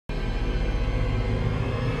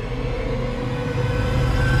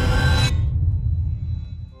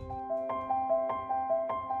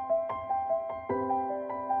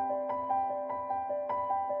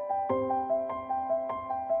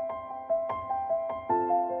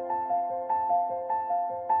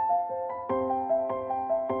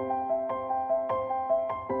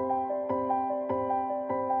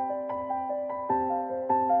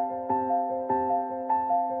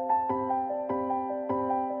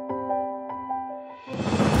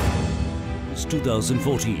August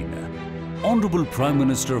 2014, Honorable Prime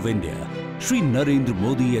Minister of India, Shri Narendra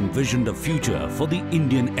Modi envisioned a future for the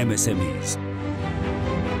Indian MSMEs.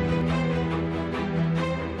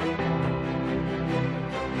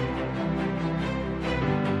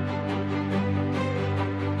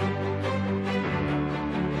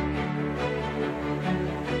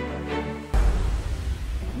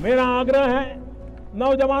 मेरा आग्रह है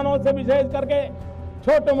नौजवानों से, विशेष करके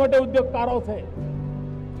छोटे मोटे उद्योगकारों से,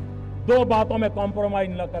 दो बातों में कॉम्प्रोमाइज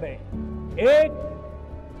न करें। एक,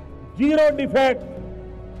 जीरो डिफेक्ट,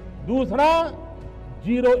 दूसरा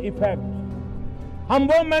जीरो इफेक्ट। हम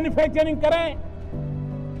वो मैन्युफैक्चरिंग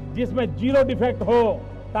करें जिसमें जीरो डिफेक्ट हो,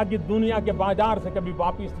 ताकि दुनिया के बाजार से कभी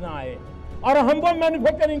वापस ना आए, और हम वो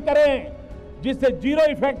मैन्युफैक्चरिंग करें जिससे जीरो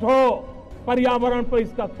इफेक्ट हो, पर्यावरण पर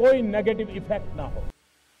इसका कोई नेगेटिव इफेक्ट ना हो।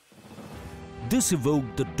 This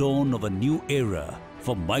evoked the dawn of a new era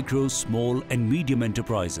for micro, small and medium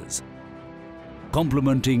enterprises,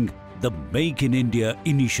 complementing the Make in India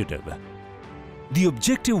initiative. The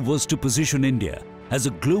objective was to position India as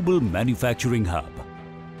a global manufacturing hub,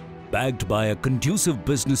 backed by a conducive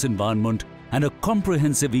business environment and a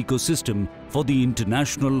comprehensive ecosystem for the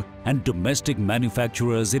international and domestic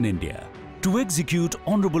manufacturers in India. To execute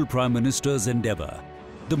Honorable Prime Minister's endeavour,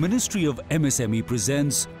 the Ministry of MSME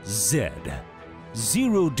presents ZED.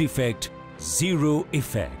 Zero Defect, Zero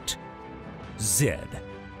Effect. ZED,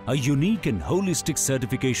 a unique and holistic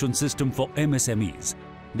certification system for MSMEs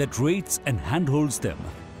that rates and handholds them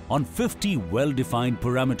on 50 well-defined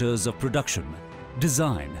parameters of production,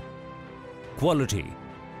 design, quality,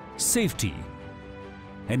 safety,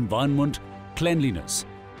 environment, cleanliness,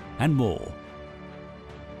 and more.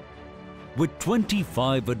 With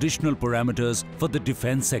 25 additional parameters for the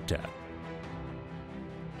defense sector.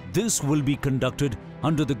 This will be conducted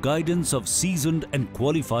under the guidance of seasoned and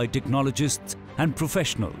qualified technologists and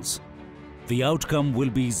professionals. The outcome will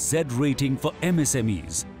be ZED rating for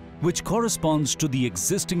MSMEs, which corresponds to the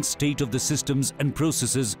existing state of the systems and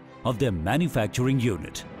processes of their manufacturing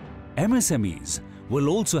unit. MSMEs will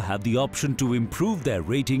also have the option to improve their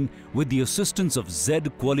rating with the assistance of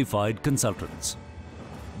ZED qualified consultants.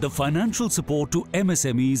 The financial support to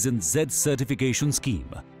MSMEs in ZED certification scheme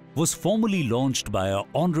was formally launched by our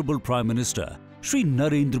Honorable Prime Minister, Shri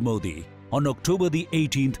Narendra Modi, on October the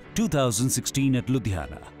 18th, 2016 at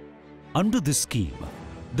Ludhiana. Under this scheme,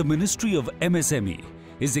 the Ministry of MSME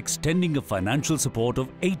is extending a financial support of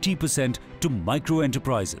 80% to micro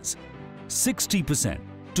enterprises, 60%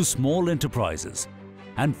 to small enterprises,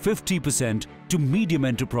 and 50% to medium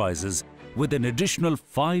enterprises, with an additional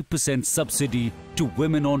 5% subsidy to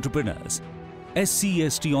women entrepreneurs,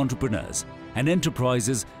 SC/ST entrepreneurs, and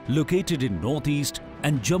enterprises located in Northeast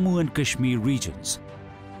and Jammu and Kashmir regions.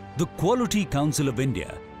 The Quality Council of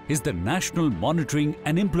India is the national monitoring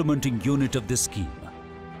and implementing unit of this scheme.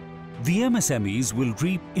 The MSMEs will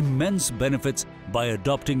reap immense benefits by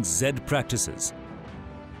adopting ZED practices.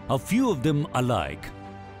 A few of them are like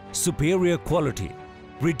superior quality,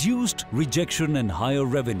 reduced rejection and higher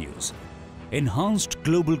revenues, enhanced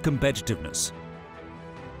global competitiveness,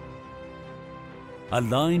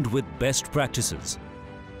 aligned with best practices,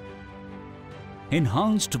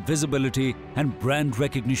 enhanced visibility and brand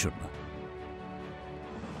recognition,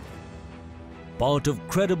 part of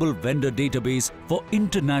credible vendor database for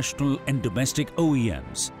international and domestic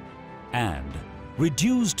OEMs, and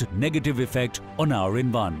reduced negative effect on our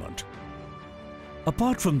environment.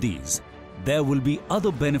 Apart from these, there will be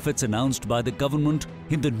other benefits announced by the government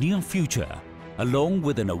in the near future, along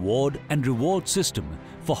with an award and reward system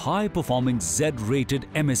for high-performing ZED-rated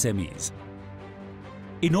MSMEs.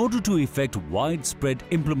 In order to effect widespread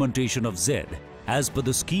implementation of ZED as per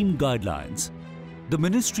the scheme guidelines, the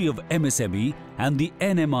Ministry of MSME and the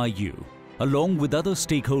NMIU, along with other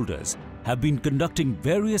stakeholders, have been conducting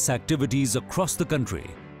various activities across the country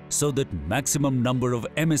so that maximum number of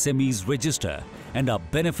MSMEs register and are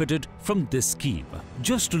benefited from this scheme.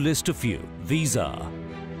 Just to list a few, these are: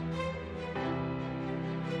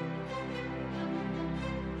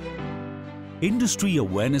 industry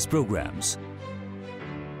awareness programs.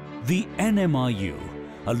 The NMIU,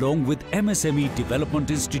 along with MSME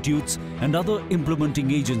development institutes and other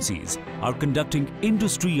implementing agencies, are conducting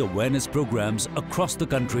industry awareness programs across the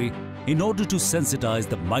country in order to sensitize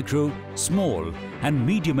the micro, small and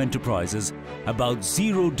medium enterprises about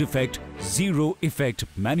zero defect, zero effect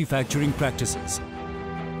manufacturing practices,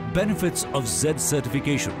 benefits of ZED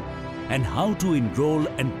certification, and how to enroll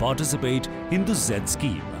and participate in the ZED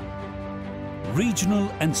scheme. Regional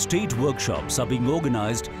and state workshops are being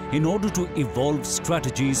organized in order to evolve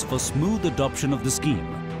strategies for smooth adoption of the scheme.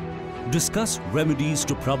 discuss remedies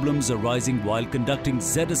to problems arising while conducting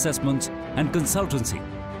ZED assessments and consultancy,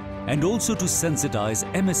 and also to sensitize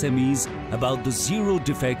MSMEs about the zero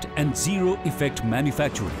defect and zero effect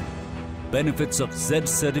manufacturing, benefits of ZED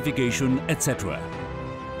certification, etc.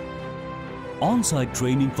 On-site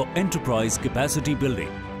training for enterprise capacity building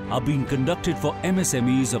are being conducted for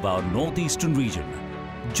MSMEs of our northeastern region,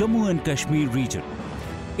 Jammu and Kashmir region,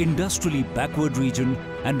 industrially backward region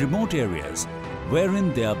and remote areas,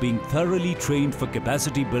 wherein they are being thoroughly trained for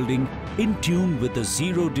capacity building in tune with the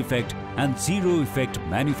zero defect and zero effect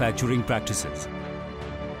manufacturing practices.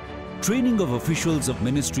 Training of officials of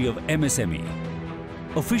Ministry of MSME,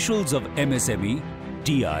 officials of MSME,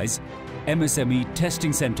 TIs, MSME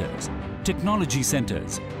testing centers, technology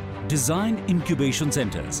centers, design incubation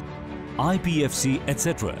centers, IPFC,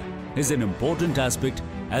 etc. is an important aspect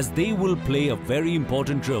as they will play a very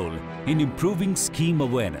important role in improving scheme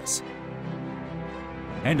awareness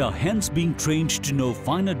and are hence being trained to know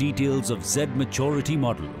finer details of ZED maturity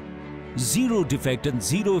model, zero defect and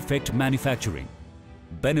zero effect manufacturing,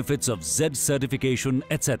 benefits of ZED certification,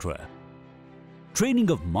 etc.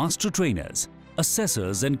 Training of master trainers,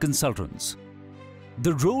 assessors and consultants.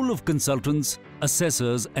 The role of consultants,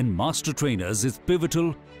 assessors and master trainers is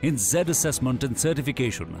pivotal in ZED assessment and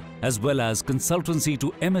certification, as well as consultancy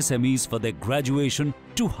to MSMEs for their graduation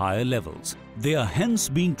to higher levels. They are hence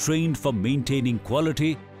being trained for maintaining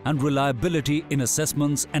quality and reliability in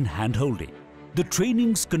assessments and handholding. The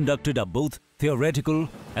trainings conducted are both theoretical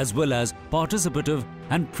as well as participative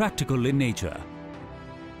and practical in nature.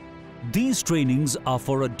 These trainings are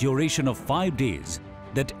for a duration of 5 days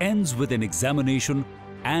that ends with an examination,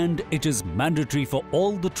 and it is mandatory for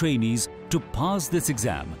all the trainees to pass this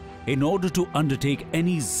exam in order to undertake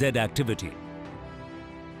any ZED activity.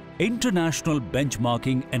 International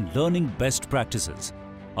benchmarking and learning best practices.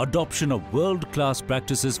 Adoption of world-class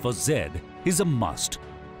practices for ZED is a must,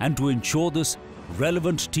 and to ensure this,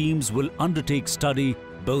 relevant teams will undertake study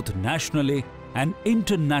both nationally and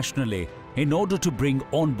internationally in order to bring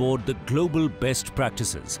on board the global best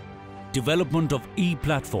practices. Development of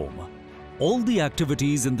e-platform. All the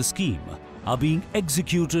activities in the scheme are being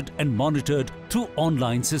executed and monitored through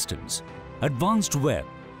online systems, advanced web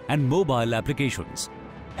and mobile applications.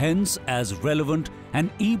 Hence, as relevant, an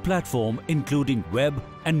e-platform including web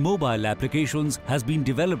and mobile applications has been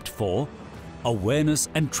developed for awareness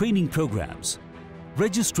and training programs,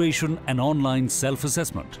 registration and online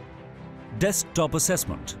self-assessment, desktop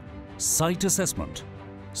assessment, site assessment,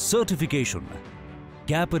 certification,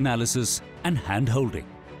 gap analysis and hand-holding.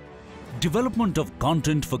 Development of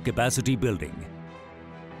content for capacity building.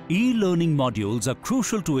 E-learning modules are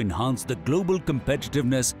crucial to enhance the global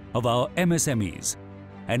competitiveness of our MSMEs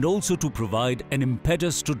and also to provide an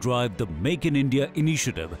impetus to drive the Make in India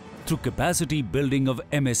initiative through capacity building of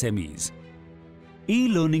MSMEs.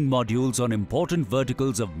 E-learning modules on important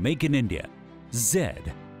verticals of Make in India,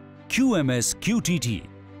 ZED, QMS, QTT,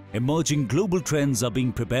 emerging global trends are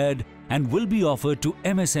being prepared and will be offered to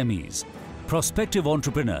MSMEs, prospective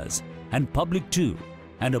entrepreneurs and public too,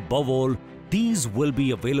 and above all, these will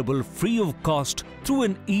be available free of cost through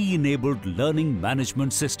an e-enabled learning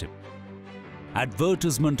management system.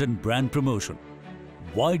 Advertisement and brand promotion.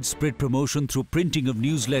 Widespread promotion through printing of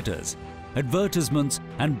newsletters, advertisements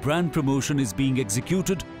and brand promotion is being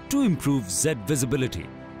executed to improve ZED visibility.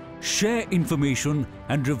 Share information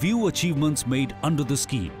and review achievements made under the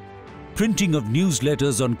scheme. Printing of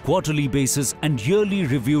newsletters on quarterly basis and yearly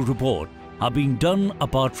review report are being done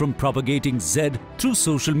apart from propagating ZED through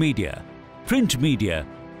social media, print media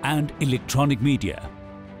and electronic media.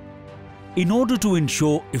 In order to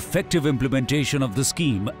ensure effective implementation of the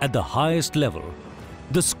scheme at the highest level,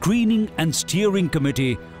 the Screening and Steering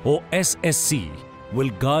Committee or SSC will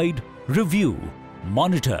guide, review,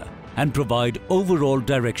 monitor and provide overall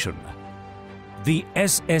direction. The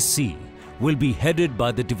SSC will be headed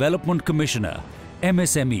by the Development Commissioner,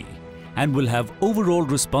 MSME, and will have overall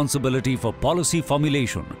responsibility for policy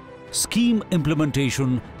formulation, scheme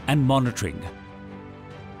implementation and monitoring.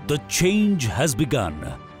 The change has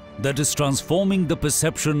begun that is transforming the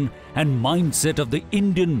perception and mindset of the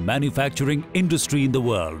Indian manufacturing industry in the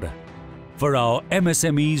world. For our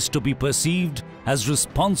MSMEs to be perceived as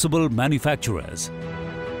responsible manufacturers.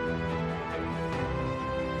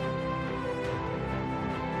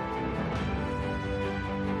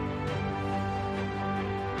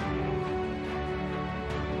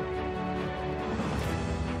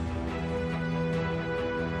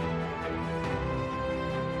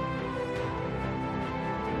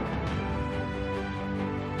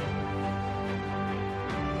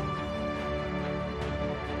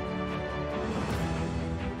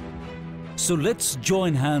 So let's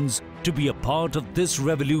join hands to be a part of this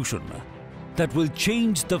revolution that will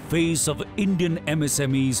change the face of Indian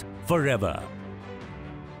MSMEs forever.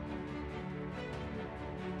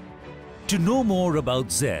 To know more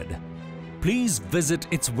about ZED, please visit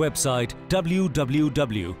its website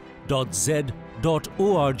www.zed.org.in.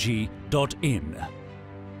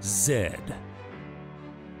 ZED.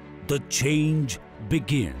 The change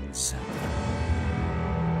begins.